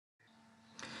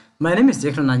My name is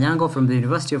Jecton Anyango from the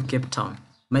University of Cape Town.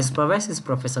 My supervisor is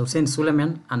Professor Hussein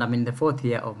Suleman, and I'm in the 4th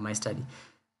year of my study.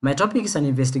 My topic is an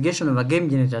investigation of a game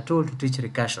generator tool to teach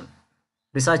recursion.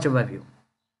 Research overview.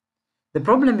 The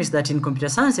problem is that in computer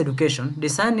science education,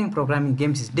 designing programming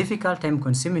games is difficult,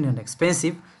 time-consuming, and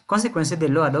expensive. Consequently, the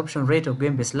low adoption rate of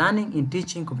game-based learning in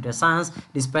teaching computer science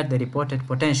despite the reported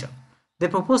potential. The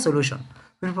proposed solution.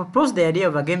 We propose the idea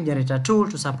of a game generator tool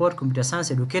to support computer science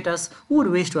educators who would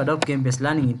wish to adopt game-based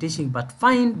learning in teaching but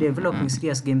find developing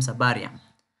serious games a barrier.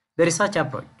 The research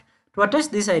approach. To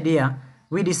attest this idea,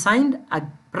 we designed a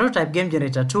prototype game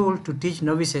generator tool to teach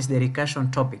novices the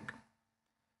recursion topic.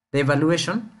 The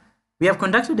evaluation. We have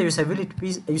conducted a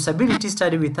usability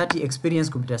study with 30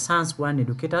 experienced computer science 1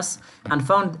 educators and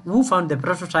found the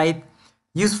prototype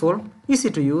useful,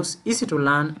 easy to use, easy to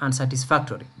learn, and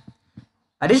satisfactory.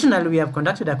 Additionally, we have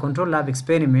conducted a control lab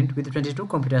experiment with 22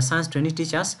 computer science trainee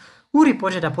teachers who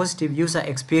reported a positive user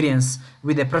experience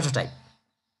with the prototype.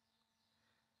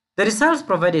 The results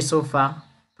provided so far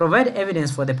provide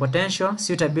evidence for the potential,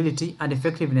 suitability, and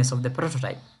effectiveness of the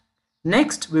prototype.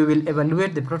 Next, we will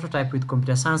evaluate the prototype with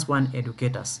computer science 1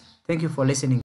 educators. Thank you for listening.